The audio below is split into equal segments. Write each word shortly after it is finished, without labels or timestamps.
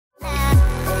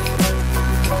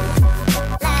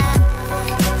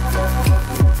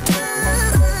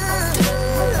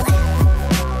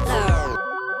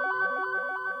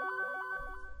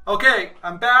Okay,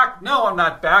 I'm back. No, I'm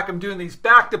not back. I'm doing these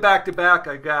back to back to back.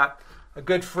 I got a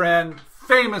good friend,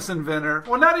 famous inventor.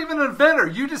 Well, not even an inventor.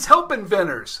 You just help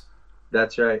inventors.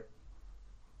 That's right.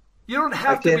 You don't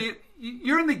have to be.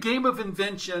 You're in the game of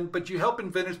invention, but you help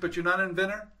inventors, but you're not an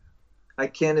inventor? I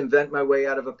can't invent my way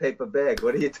out of a paper bag.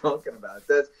 What are you talking about?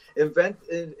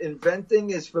 Inventing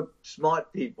is for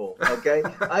smart people, okay?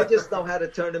 I just know how to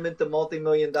turn them into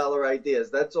multi-million-dollar ideas.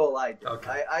 That's all I do.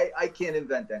 Okay. I can't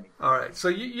invent anything. All right. So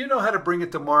you know how to bring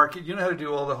it to market. You know how to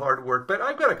do all the hard work. But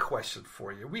I've got a question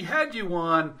for you. We had you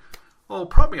on,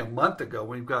 probably a month ago.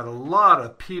 We've got a lot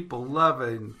of people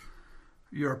loving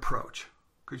your approach.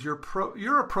 Because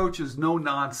your approach is no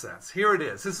nonsense. Here it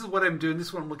is. This is what I'm doing. This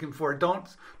is what I'm looking for.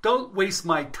 Don't waste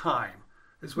my time,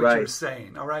 is what you're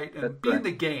saying. All right? And be in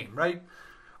the game, right?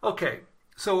 Okay.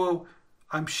 So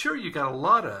I'm sure you got a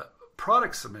lot of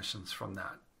product submissions from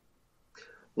that.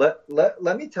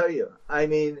 Let me tell you. I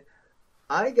mean,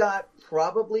 I got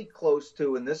probably close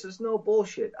to, and this is no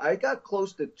bullshit, I got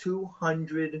close to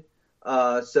 200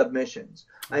 submissions.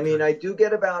 Okay. I mean, I do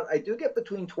get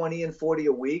between 20 and 40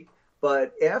 a week.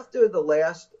 But after the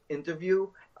last interview,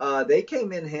 they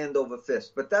came in hand over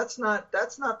fist. But that's not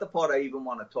the part I even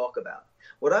want to talk about.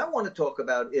 What I want to talk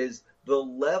about is the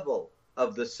level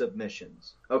of the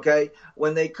submissions. Okay,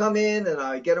 when they come in, and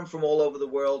I get them from all over the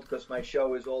world because my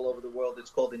show is all over the world.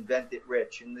 It's called Invent It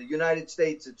Rich. In the United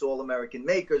States, it's all American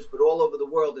makers, but all over the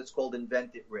world, it's called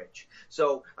Invent It Rich.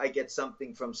 So I get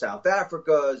something from South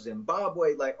Africa,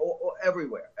 Zimbabwe,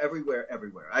 everywhere.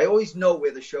 I always know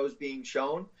where the show's being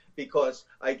shown, because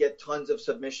I get tons of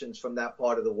submissions from that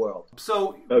part of the world.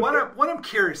 So what I'm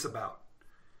curious about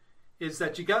is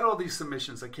that you got all these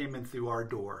submissions that came in through our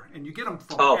door, and you get them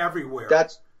from everywhere.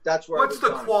 That's where. What's the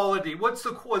quality?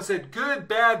 Was it good,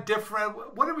 bad,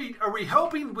 different? What are we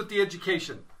helping with the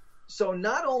education? So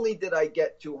not only did I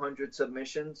get 200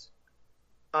 submissions,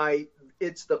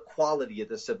 it's the quality of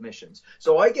the submissions.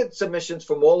 So I get submissions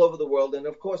from all over the world, and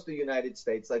of course the United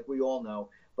States, like we all know,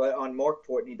 but on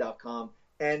markportney.com.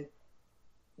 And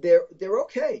they're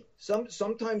okay.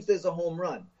 Sometimes there's a home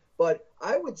run. But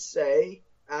I would say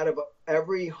out of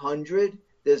every 100,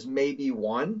 there's maybe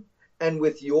one. And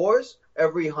with yours,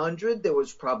 every 100, there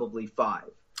was probably 5.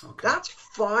 Okay. That's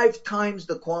 5 times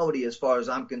the quality as far as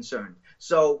I'm concerned.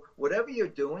 So whatever you're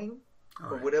doing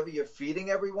or whatever you're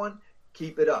feeding everyone,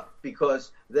 keep it up.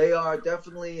 Because they are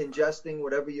definitely ingesting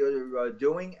whatever you're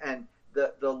doing. And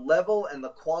the level and the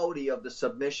quality of the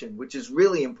submission, which is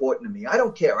really important to me. I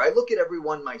don't care. I look at every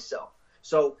one myself.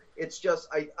 So it's just,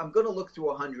 I'm going to look through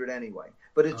 100 anyway.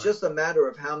 But it's just a matter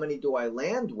of how many do I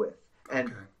land with.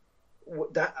 And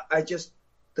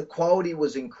the quality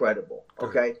was incredible.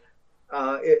 Okay.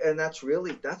 And that's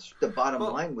the bottom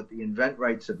line with the Invent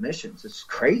Right submissions. It's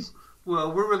crazy.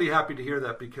 Well, we're really happy to hear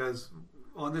that, because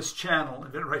on this channel,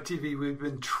 Invent Right TV, we've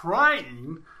been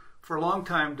trying for a long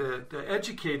time to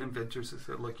educate inventors. That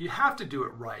said, look, you have to do it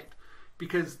right,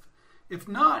 because if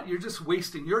not, you're just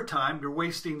wasting your time. You're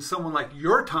wasting someone like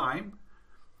your time,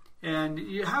 and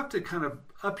you have to kind of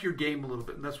up your game a little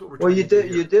bit. And that's what we're trying to do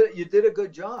here. You did a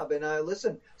good job. And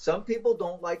listen, some people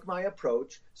don't like my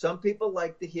approach. Some people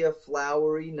like to hear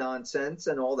flowery nonsense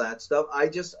and all that stuff.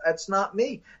 That's not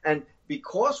me. And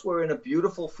because we're in a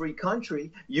beautiful free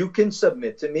country, you can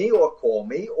submit to me or call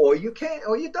me, or you can't,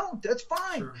 or you don't. That's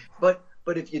fine. Sure.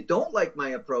 But if you don't like my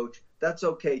approach, that's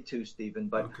okay too, Stephen.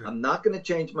 But I'm not going to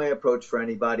change my approach for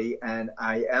anybody, and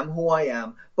I am who I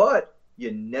am. But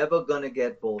you're never going to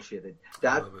get bullshitted.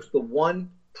 That's the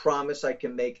one promise I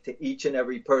can make to each and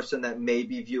every person that may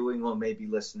be viewing or may be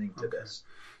listening to this.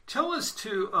 Tell us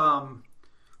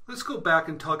let's go back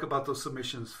and talk about those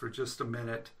submissions for just a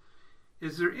minute.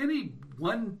 Is there any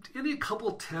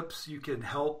couple tips you can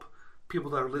help people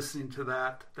that are listening to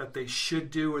that they should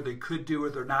do, or they could do,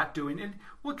 or they're not doing? And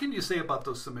what can you say about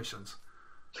those submissions?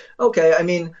 Okay, I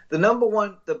mean,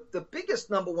 the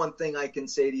biggest number one thing I can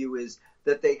say to you is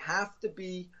that they have to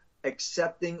be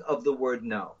accepting of the word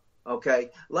no.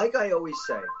 Okay, like I always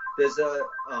say, there's you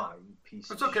piece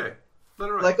of shit. It's okay. Let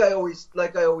it run. Like I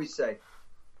always say,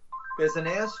 there's an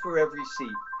ass for every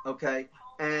seat. Okay.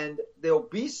 And there'll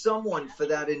be someone for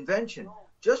that invention.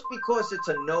 Just because it's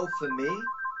a no for me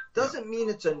doesn't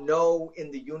mean it's a no in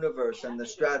the universe and the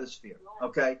stratosphere,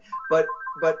 okay? But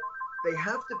they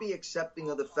have to be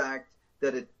accepting of the fact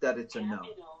that it's a no,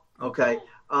 okay?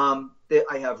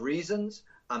 I have reasons.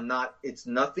 It's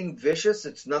nothing vicious.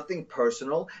 It's nothing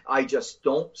personal. I just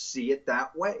don't see it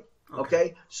that way,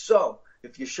 okay? So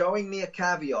if you're showing me a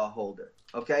caviar holder,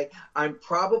 okay, I'm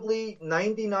probably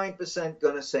 99%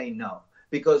 going to say no.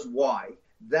 Because why?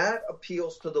 That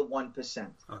appeals to the 1%.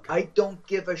 Okay. I don't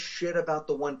give a shit about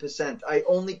the 1%. I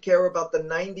only care about the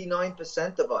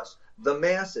 99% of us, the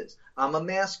masses. I'm a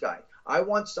mass guy. I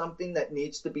want something that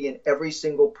needs to be in every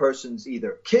single person's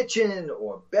either kitchen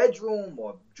or bedroom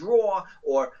or drawer,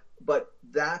 but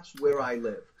that's where I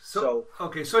live. So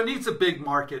it needs a big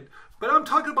market. But I'm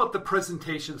talking about the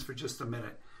presentations for just a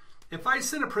minute. If I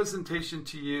send a presentation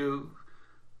to you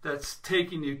that's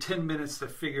taking you 10 minutes to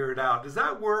figure it out, does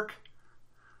that work?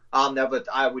 I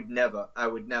would never.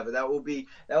 That will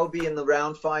be in the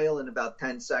round file in about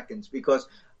 10 seconds, because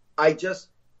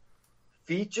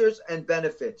features and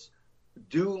benefits,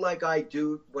 do like I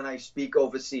do when I speak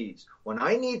overseas. When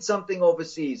I need something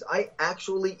overseas, I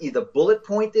actually either bullet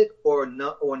point it or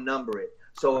number it.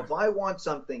 So if I want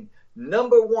something,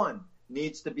 number 1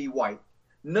 needs to be white.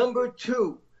 Number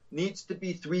 2 needs to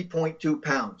be 3.2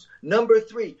 pounds. Number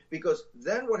 3, because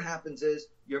then what happens is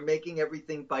you're making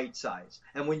everything bite-sized.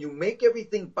 And when you make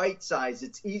everything bite-sized,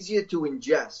 it's easier to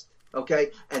ingest.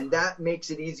 Okay, and that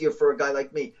makes it easier for a guy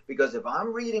like me, because if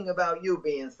I'm reading about you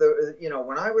being,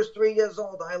 when I was 3 years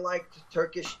old, I liked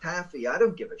Turkish taffy. I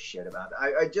don't give a shit about it.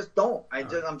 I just don't.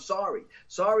 I'm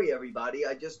sorry, everybody.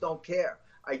 I just don't care.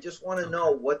 I just want to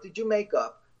know, what did you make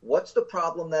up? What's the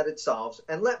problem that it solves?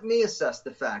 And let me assess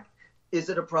the fact. Is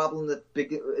it a problem that's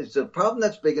big? Is it a problem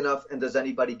that's big enough? And does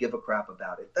anybody give a crap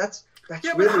about it? That's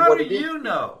really what it is. How do you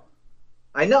know?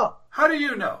 I know. How do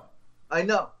you know? I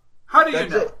know. How do you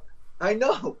know? It. I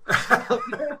know.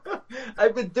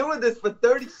 I've been doing this for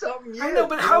 30-something years. I know,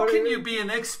 but how can you be an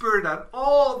expert on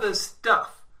all this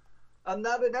stuff? I'm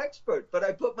not an expert, but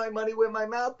I put my money where my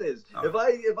mouth is. Oh.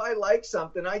 If I like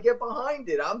something, I get behind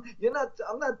it. I'm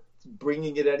not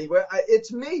bringing it anywhere.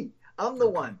 It's me. I'm the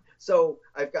one. So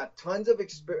I've got tons of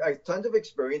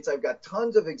experience. I've got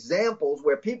tons of examples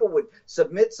where people would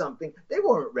submit something. They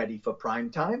weren't ready for prime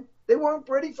time. They weren't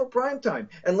ready for prime time.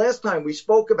 And last time we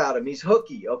spoke about him, he's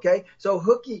Hooky, okay? So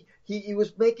Hooky, he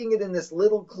was making it in this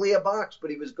little clear box,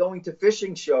 but he was going to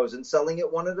fishing shows and selling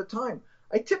it one at a time.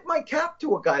 I tip my cap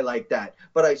to a guy like that,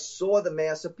 but I saw the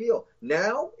mass appeal.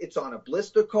 Now it's on a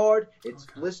blister card. It's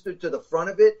blistered to the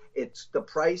front of it. It's the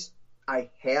price.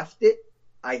 I halved it.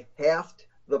 I halved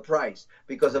the price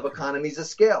because of economies of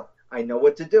scale. I know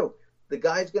what to do. The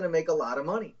guy's going to make a lot of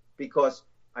money because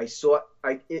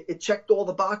it checked all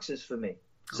the boxes for me.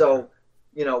 So,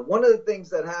 one of the things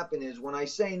that happen is when I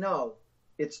say no,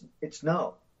 it's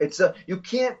no. You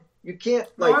can't like.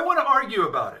 No, I want to argue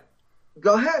about it.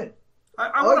 Go ahead.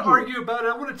 I want to argue about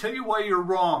it. I want to tell you why you're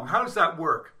wrong. How does that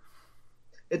work?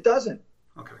 It doesn't.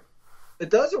 Okay. It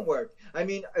doesn't work. I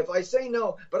mean, if I say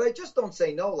no, but I just don't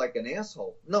say no like an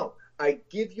asshole. No. I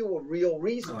give you real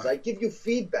reasons. Right. I give you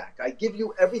feedback. I give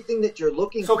you everything that you're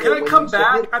looking for. So can I come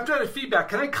back after that feedback?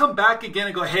 Can I come back again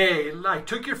and go, hey, I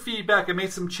took your feedback. I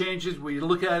made some changes. Will you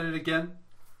look at it again?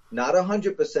 Not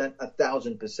 100%,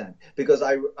 1,000%. Because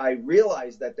I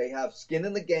realize that they have skin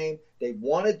in the game. They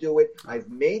want to do it. I've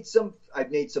made some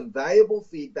valuable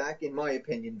feedback, in my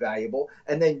opinion, valuable.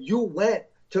 And then you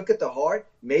took it to heart,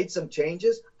 made some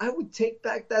changes. I would take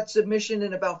back that submission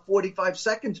in about 45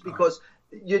 seconds because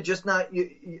you're just not.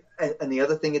 And the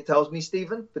other thing it tells me,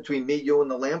 Stephen, between me, you,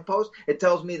 and the lamppost, it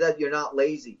tells me that you're not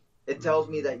lazy. It tells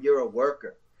me that you're a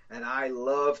worker. And I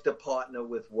love to partner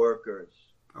with workers.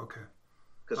 Okay.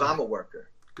 Because I'm a worker.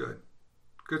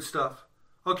 Good stuff.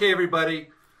 Okay, everybody.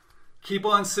 Keep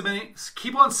on submitting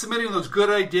those good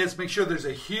ideas. Make sure there's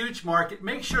a huge market.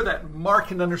 Make sure that Mark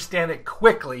can understand it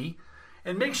quickly.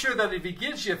 And make sure that if he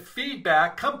gives you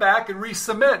feedback, come back and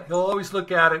resubmit. He'll always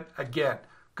look at it again.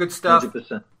 Good stuff.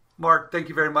 100%. Mark, thank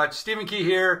you very much. Stephen Key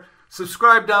here.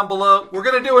 Subscribe down below. We're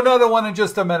going to do another one in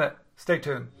just a minute. Stay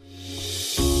tuned.